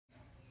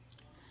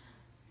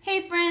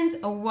Hey friends,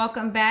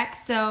 welcome back.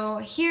 So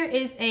here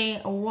is a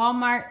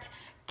Walmart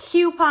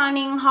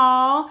couponing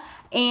haul,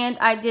 and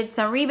I did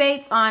some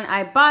rebates on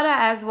Ibotta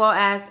as well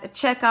as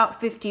Checkout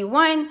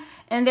 51,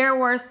 and there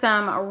were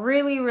some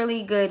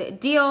really good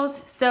deals.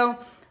 So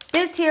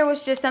this here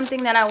was just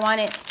something that I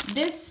wanted.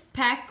 This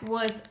pack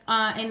was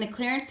in the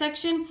clearance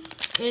section.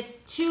 It's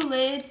 2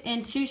 lids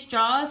and 2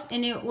 straws,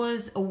 and it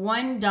was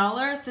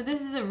 $1. So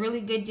this is a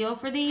really good deal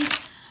for these.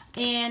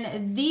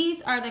 And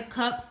these are the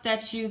cups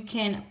that you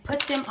can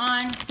put them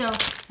on. So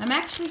I'm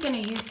actually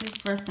going to use this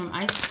for some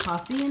iced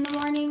coffee in the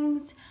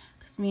mornings,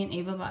 because me and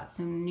Ava bought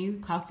some new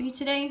coffee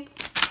today.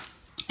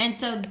 And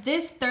so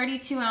this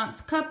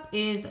 32-ounce cup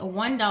is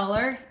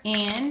 $1,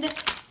 and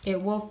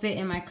it will fit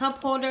in my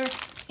cup holder.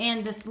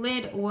 And this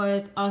lid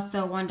was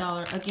also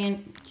 $1.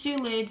 Again, 2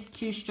 lids,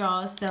 2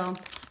 straws. So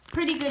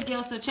pretty good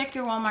deal. So check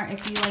your Walmart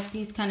if you like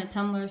these kind of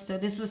tumblers. So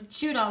this was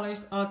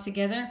 $2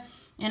 altogether.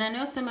 And I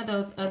know some of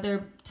those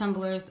other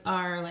tumblers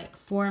are like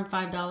 $4 and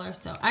 $5.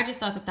 So I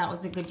just thought that that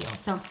was a good deal.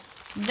 So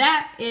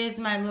that is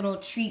my little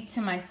treat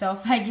to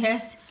myself, I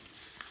guess.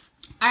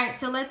 All right,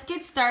 so let's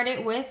get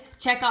started with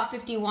Checkout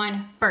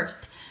 51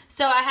 first.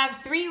 So I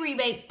have 3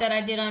 rebates that I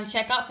did on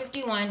Checkout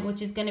 51,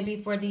 which is going to be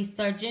for the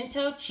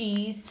Sargento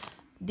cheese,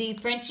 the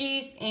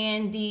Frenchies,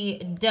 and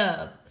the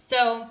Dove.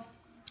 So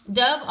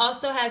Dove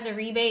also has a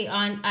rebate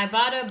on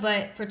Ibotta,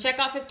 but for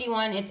Checkout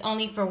 51, it's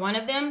only for one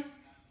of them.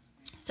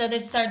 So the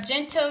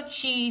Sargento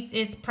cheese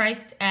is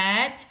priced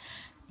at,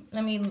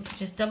 let me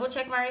just double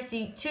check my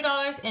receipt,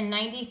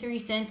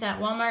 $2.93 at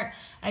Walmart.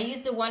 I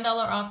used the $1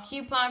 off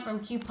coupon from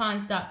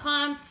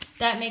coupons.com.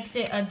 That makes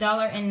it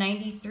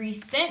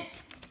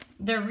 $1.93.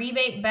 The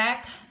rebate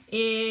back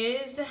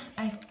is,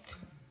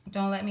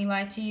 don't let me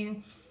lie to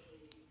you,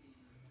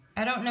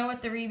 I don't know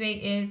what the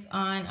rebate is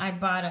on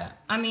Ibotta.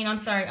 I'm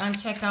sorry, on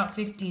Checkout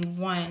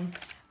 51.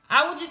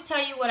 I will just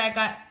tell you what I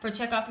got for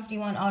Checkout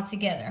 51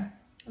 altogether.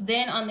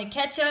 Then on the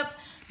ketchup,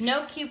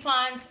 no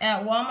coupons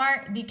at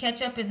Walmart. The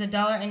ketchup is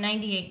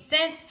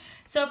 $1.98.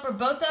 So for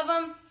both of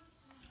them,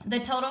 the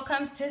total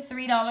comes to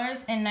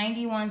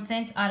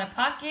 $3.91 out of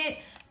pocket.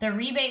 The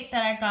rebate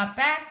that I got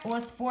back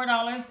was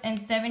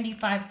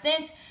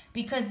 $4.75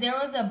 because there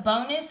was a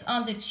bonus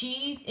on the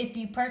cheese if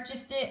you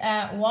purchased it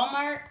at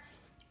Walmart.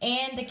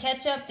 And the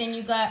ketchup, then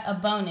you got a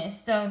bonus.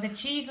 So the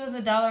cheese was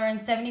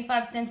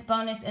 $1.75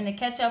 bonus, and the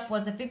ketchup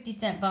was a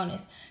 50-cent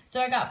bonus.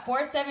 So I got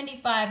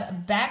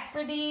 $4.75 back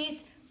for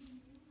these,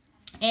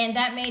 and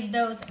that made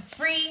those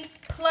free,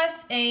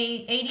 plus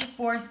a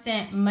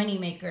 84-cent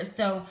moneymaker.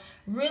 So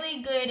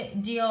really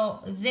good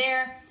deal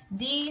there.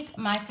 These,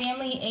 my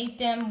family ate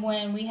them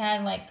when we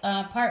had like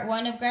part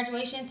 1 of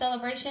graduation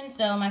celebration.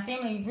 So my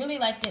family really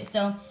liked it.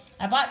 So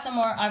I bought some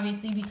more,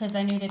 obviously, because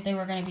I knew that they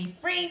were going to be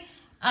free.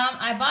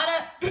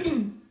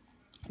 Ibotta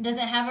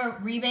doesn't have a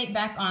rebate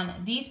back on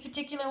these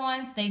particular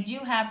ones. They do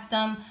have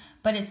some,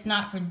 but it's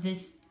not for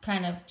this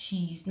kind of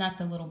cheese, not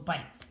the little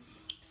bites.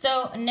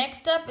 So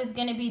next up is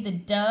going to be the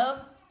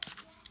Dove.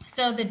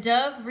 So the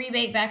Dove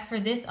rebate back for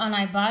this on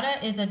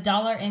Ibotta is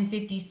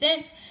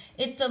 $1.50.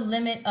 It's a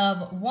limit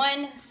of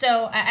 1.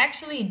 So I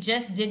actually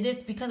just did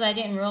this because I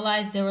didn't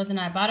realize there was an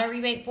Ibotta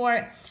rebate for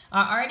it.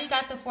 I already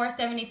got the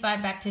 $4.75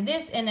 back to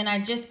this, and then I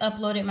just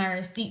uploaded my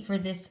receipt for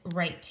this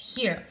right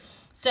here.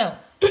 So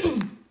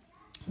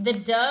the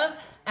Dove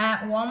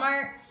at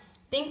Walmart, I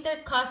think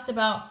that cost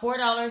about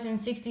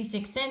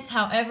 $4.66.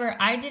 However,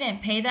 I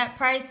didn't pay that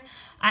price.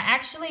 I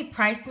actually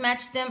price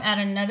matched them at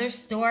another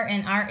store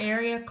in our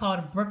area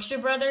called Brookshire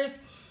Brothers.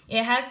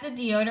 It has the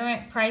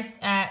deodorant priced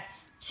at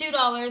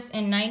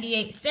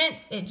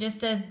 $2.98. It just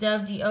says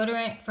Dove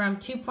deodorant from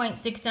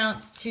 2.6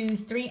 ounce to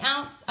 3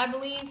 ounce, I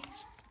believe.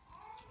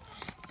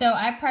 So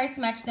I price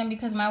matched them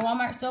because my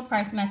Walmart still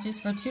price matches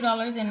for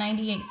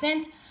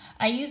 $2.98.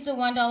 I used the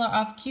 $1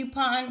 off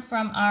coupon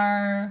from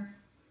our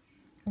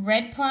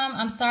Red Plum.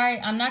 I'm sorry,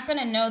 I'm not going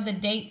to know the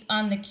dates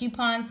on the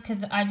coupons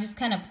because I just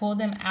kind of pulled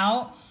them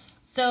out.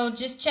 So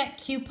just check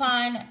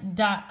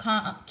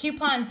coupon.com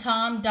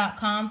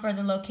for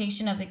the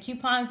location of the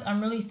coupons.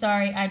 I'm really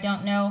sorry, I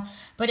don't know.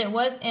 But it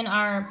was in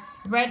our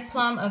Red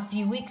Plum a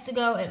few weeks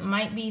ago. It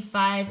might be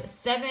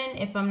 5.7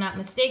 if I'm not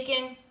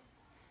mistaken.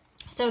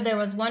 So there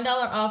was $1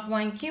 off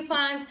 1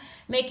 coupons,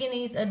 making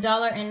these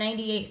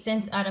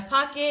 $1.98 out of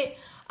pocket.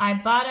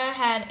 Ibotta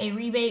had a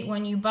rebate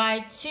when you buy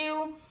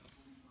 2,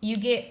 you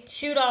get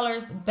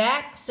 $2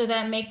 back. So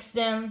that makes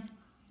them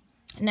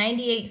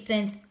 98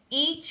 cents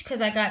each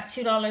because I got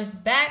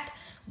 $2 back.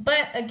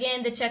 But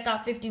again, the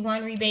Checkout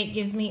 51 rebate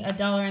gives me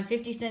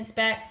 $1.50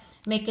 back,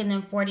 making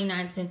them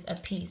 49 cents a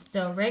piece.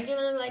 So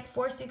regular like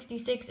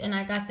 $4.66, and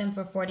I got them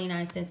for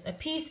 49 cents a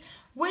piece,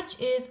 which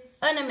is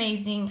an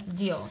amazing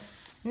deal.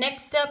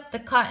 Next up, the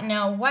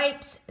Cottonelle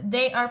wipes.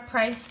 They are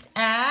priced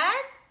at,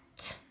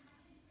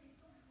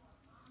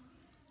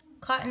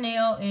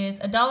 Cottonelle is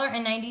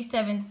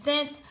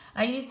 $1.97.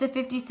 I used the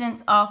 50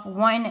 cents off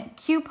 1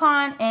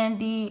 coupon, and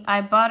the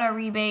Ibotta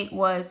rebate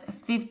was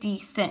 50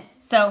 cents.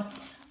 So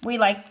we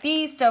like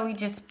these, so we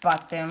just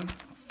bought them.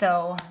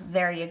 So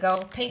there you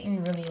go.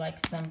 Peyton really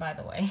likes them, by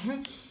the way.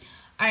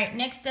 All right,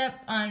 next up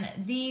on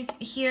these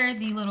here,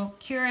 the little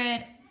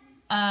Curate,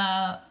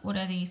 what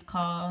are these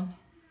called?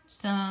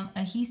 Some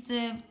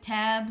adhesive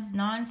tabs,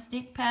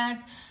 non-stick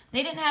pads.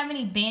 They didn't have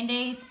any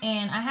Band-Aids,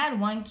 and I had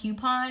one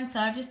coupon, so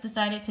I just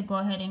decided to go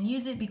ahead and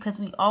use it because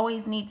we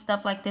always need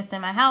stuff like this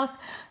in my house.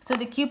 So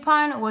the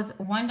coupon was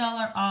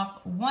 $1 off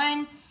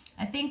one.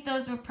 I think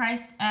those were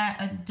priced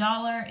at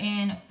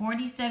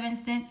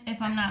 $1.47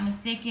 if I'm not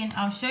mistaken.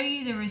 I'll show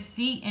you the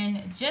receipt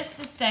in just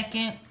a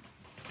second.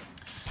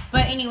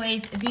 But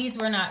anyways, these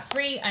were not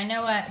free. I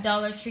know at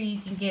Dollar Tree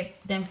you can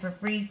get them for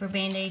free for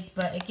Band-Aids,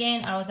 but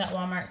again, I was at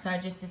Walmart, so I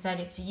just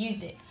decided to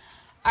use it.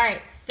 All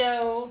right,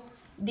 so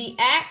the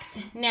Axe.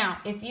 Now,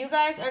 if you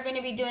guys are going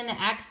to be doing the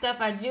Axe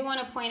stuff, I do want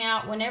to point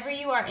out, whenever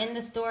you are in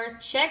the store,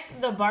 check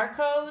the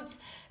barcodes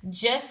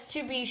just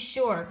to be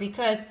sure,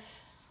 because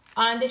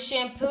on the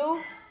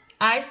shampoo,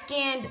 I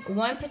scanned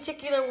one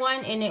particular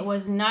one and it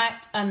was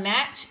not a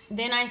match.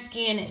 Then I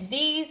scanned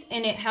these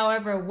and it,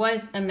 however,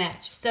 was a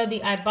match. So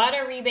the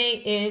Ibotta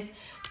rebate is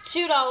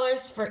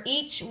 $2 for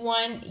each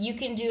one. You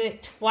can do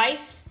it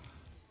twice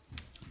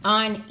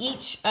on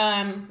each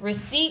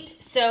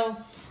receipt. So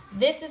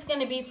this is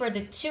going to be for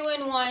the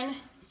 2-in-1.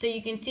 So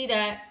you can see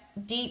that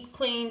deep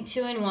clean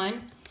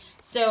 2-in-1.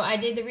 So I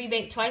did the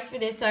rebate twice for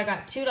this. So I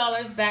got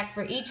 $2 back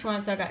for each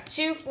one. So I got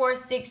 2, 4,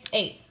 6,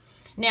 8.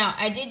 Now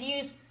I did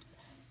use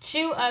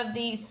 2 of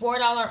the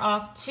 $4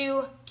 off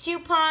 2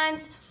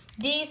 coupons.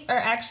 These are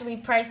actually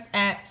priced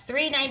at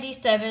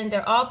 $3.97.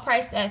 They're all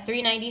priced at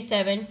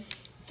 $3.97.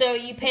 So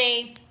you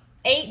pay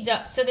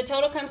 $8. So the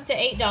total comes to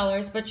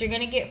 $8, but you're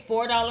going to get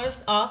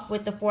 $4 off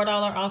with the $4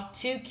 off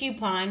 2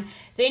 coupon.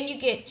 Then you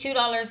get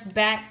 $2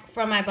 back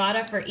from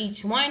Ibotta for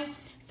each one.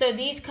 So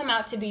these come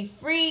out to be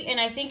free, and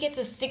I think it's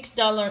a $6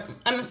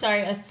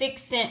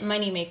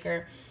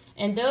 moneymaker.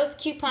 And those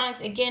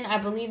coupons, again, I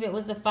believe it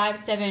was the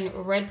 5-7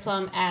 Red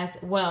Plum as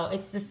well.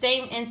 It's the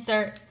same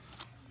insert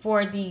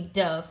for the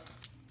Dove.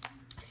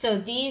 So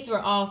these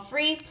were all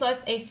free, plus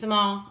a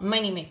small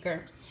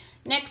moneymaker.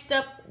 Next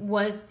up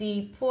was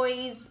the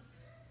Poise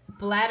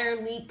Bladder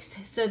Leaks.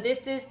 So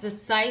this is the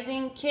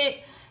sizing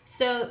kit.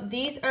 So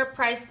these are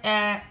priced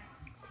at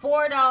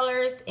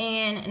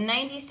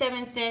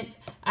 $4.97.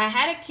 I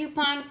had a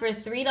coupon for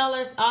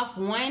 $3 off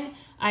one.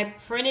 I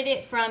printed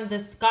it from the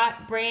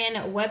Scott brand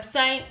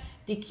website.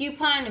 The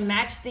coupon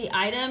matched the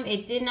item.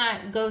 It did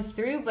not go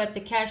through, but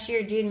the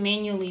cashier did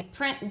manually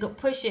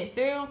push it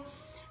through.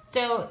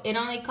 So it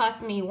only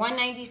cost me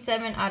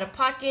 $1.97 out of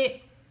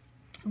pocket.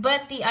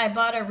 But the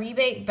Ibotta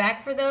rebate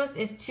back for those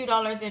is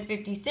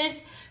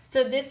 $2.50.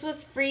 So this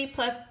was free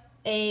plus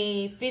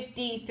a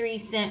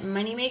 53-cent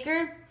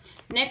moneymaker.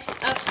 Next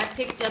up, I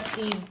picked up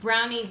the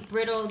Brownie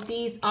Brittle.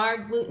 These are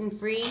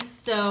gluten-free.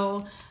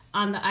 So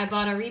on the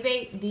Ibotta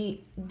rebate, the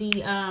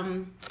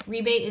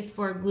rebate is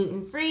for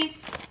gluten-free.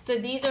 So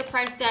these are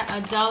priced at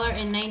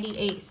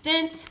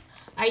 $1.98.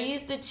 I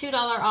used the $2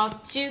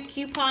 off 2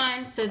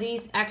 coupon, so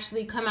these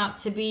actually come out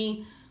to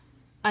be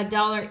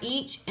 $1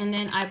 each. And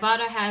then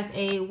Ibotta has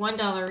a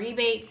 $1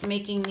 rebate,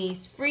 making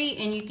these free,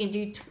 and you can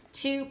do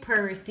 2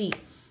 per receipt.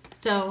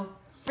 So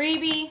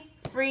freebie,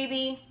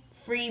 freebie,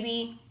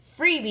 freebie,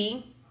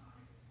 freebie,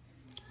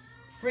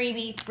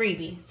 freebie,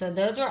 freebie. So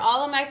those were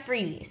all of my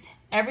freebies.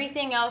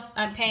 Everything else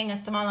I'm paying a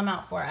small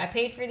amount for. I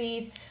paid for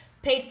these,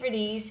 paid for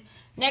these.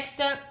 Next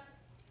up,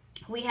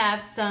 we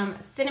have some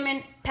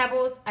cinnamon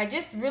pebbles. I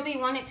just really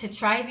wanted to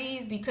try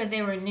these because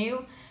they were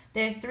new.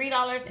 They're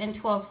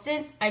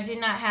 $3.12. I did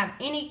not have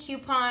any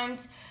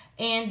coupons,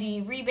 and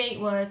the rebate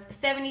was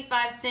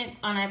 75 cents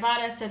on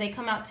Ibotta, so they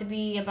come out to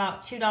be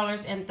about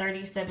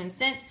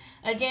 $2.37.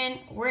 Again,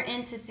 we're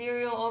into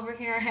cereal over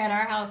here at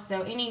our house,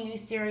 so any new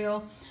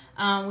cereal,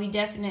 we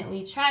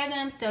definitely try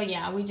them. So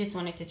yeah, we just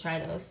wanted to try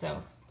those,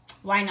 so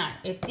why not?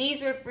 If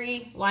these were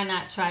free, why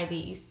not try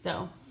these?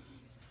 So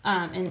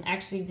and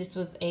actually this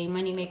was a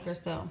moneymaker,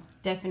 so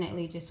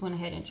definitely just went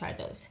ahead and tried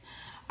those.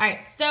 All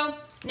right, so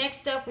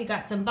next up we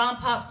got some Bomb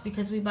Pops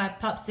because we buy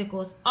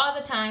popsicles all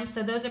the time.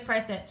 So those are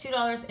priced at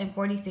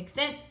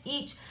 $2.46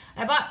 each.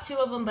 I bought 2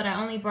 of them, but I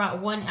only brought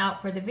 1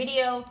 out for the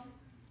video.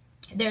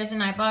 There's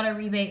an Ibotta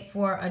rebate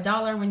for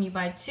 $1 when you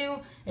buy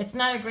 2. It's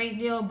not a great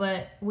deal,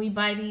 but we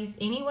buy these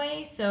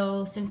anyway.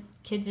 So since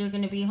kids are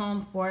going to be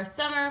home for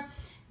summer,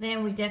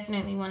 then we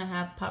definitely want to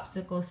have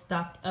popsicles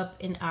stocked up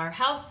in our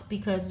house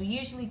because we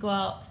usually go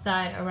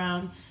outside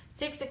around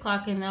 6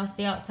 o'clock and they'll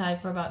stay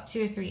outside for about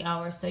 2 or 3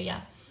 hours. So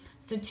yeah,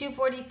 so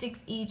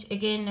 $2.46 each.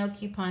 Again, no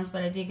coupons,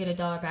 but I did get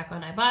 $1 back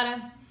on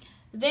Ibotta.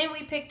 Then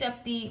we picked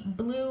up the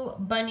Blue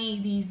Bunny,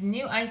 these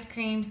new ice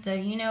creams. So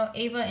you know,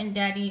 Ava and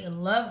Daddy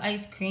love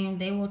ice cream.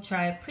 They will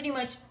try pretty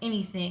much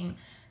anything.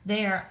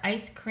 They are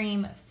ice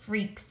cream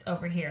freaks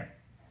over here.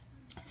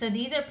 So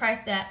these are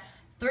priced at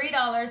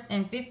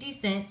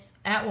 $3.50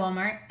 at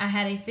Walmart. I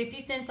had a 50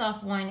 cents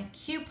off 1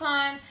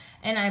 coupon,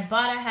 and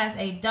Ibotta has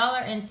a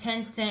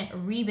 $1.10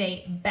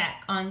 rebate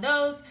back on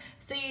those.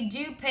 So you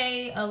do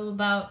pay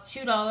about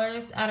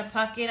 $2 out of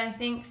pocket, I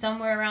think,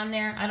 somewhere around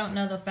there. I don't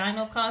know the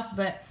final cost,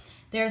 but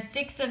there are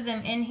 6 of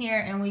them in here,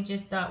 and we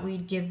just thought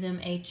we'd give them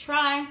a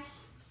try.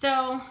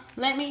 So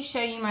let me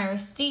show you my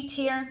receipt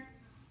here.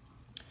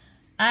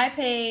 I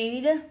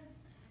paid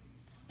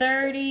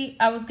 $30.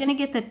 I was gonna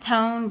get the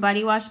Tone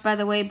body wash, by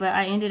the way, but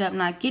I ended up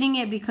not getting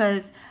it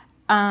because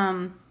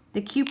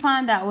the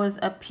coupon that was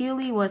a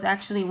Peely was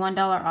actually $1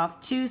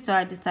 off too, so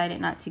I decided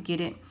not to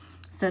get it.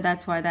 So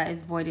that's why that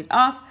is voided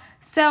off.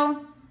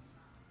 So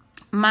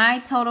my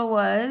total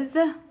was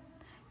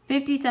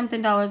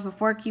 $50-something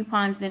before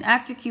coupons. Then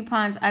after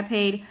coupons, I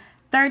paid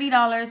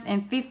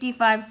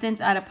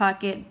 $30.55 out of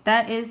pocket.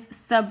 That is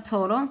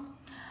subtotal.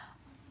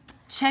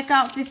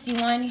 Checkout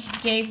 51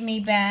 gave me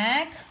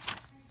back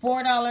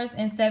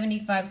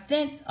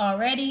 $4.75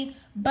 already,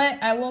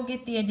 but I will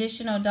get the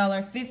additional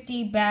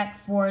 $1.50 back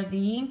for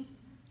the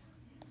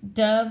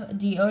Dove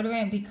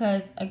deodorant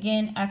because,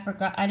 again, I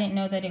forgot. I didn't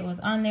know that it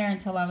was on there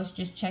until I was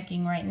just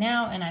checking right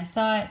now, and I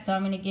saw it. So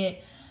I'm going to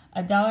get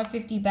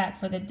 $1.50 back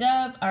for the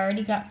Dove. I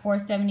already got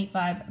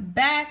 $4.75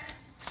 back.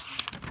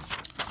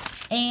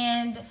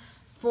 And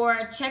for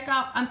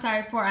checkout,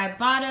 for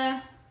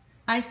Ibotta,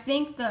 I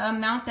think the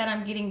amount that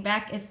I'm getting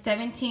back is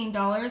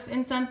 $17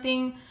 and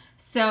something.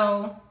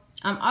 So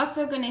I'm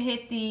also going to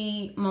hit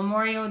the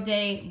Memorial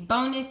Day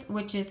bonus,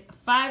 which is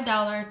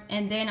 $5.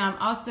 And then I'm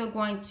also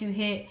going to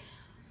hit,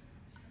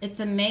 it's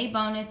a May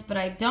bonus, but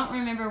I don't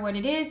remember what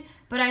it is.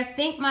 But I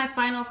think my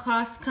final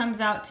cost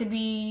comes out to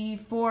be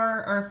 $4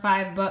 or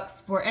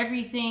 $5 for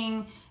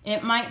everything.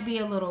 It might be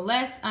a little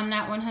less. I'm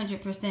not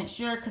 100%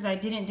 sure because I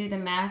didn't do the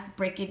math,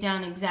 break it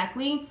down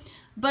exactly.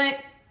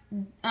 But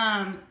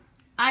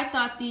I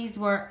thought these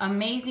were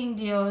amazing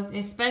deals,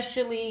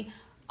 especially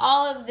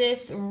all of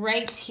this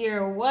right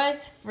here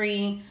was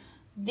free.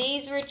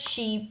 These were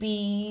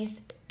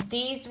cheapies.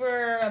 These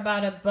were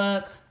about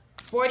 $1,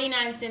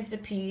 49 cents a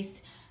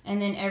piece. And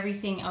then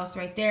everything else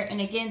right there. And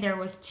again, there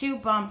was 2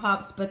 bomb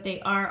pops, but they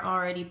are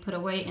already put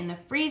away in the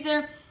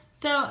freezer.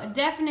 So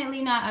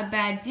definitely not a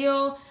bad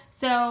deal.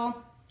 So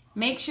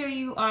make sure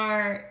you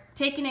are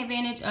taking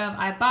advantage of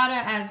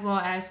Ibotta as well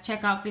as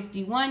Checkout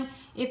 51.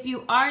 If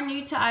you are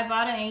new to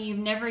Ibotta and you've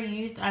never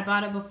used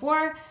Ibotta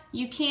before,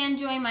 you can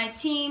join my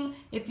team.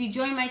 If you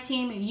join my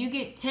team, you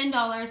get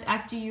 $10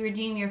 after you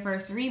redeem your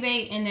first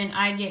rebate, and then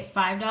I get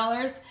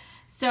 $5.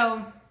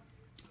 So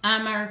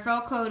my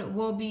referral code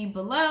will be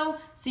below,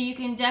 so you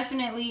can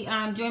definitely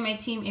join my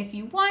team if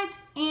you want.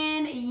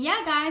 And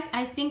yeah, guys,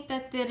 I think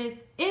that is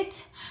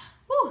it.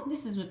 Woo,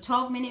 this is a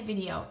 12-minute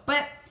video,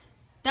 but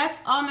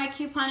that's all my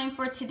couponing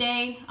for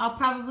today. I'll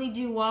probably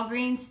do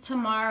Walgreens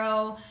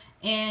tomorrow,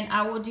 and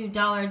I will do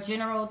Dollar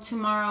General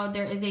tomorrow.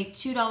 There is a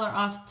 $2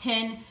 off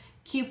 10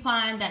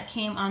 coupon that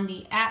came on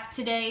the app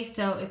today,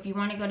 so if you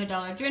want to go to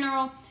Dollar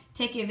General,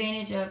 take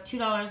advantage of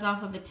 $2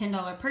 off of a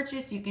 $10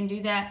 purchase, you can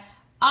do that.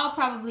 I'll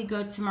probably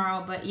go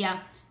tomorrow, but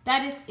yeah,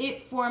 that is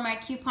it for my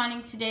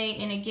couponing today.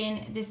 And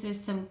again, this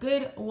is some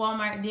good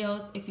Walmart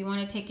deals if you want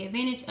to take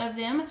advantage of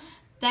them.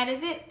 That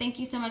is it. Thank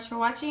you so much for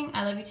watching.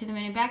 I love you to the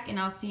moon and back, and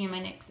I'll see you in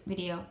my next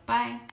video. Bye.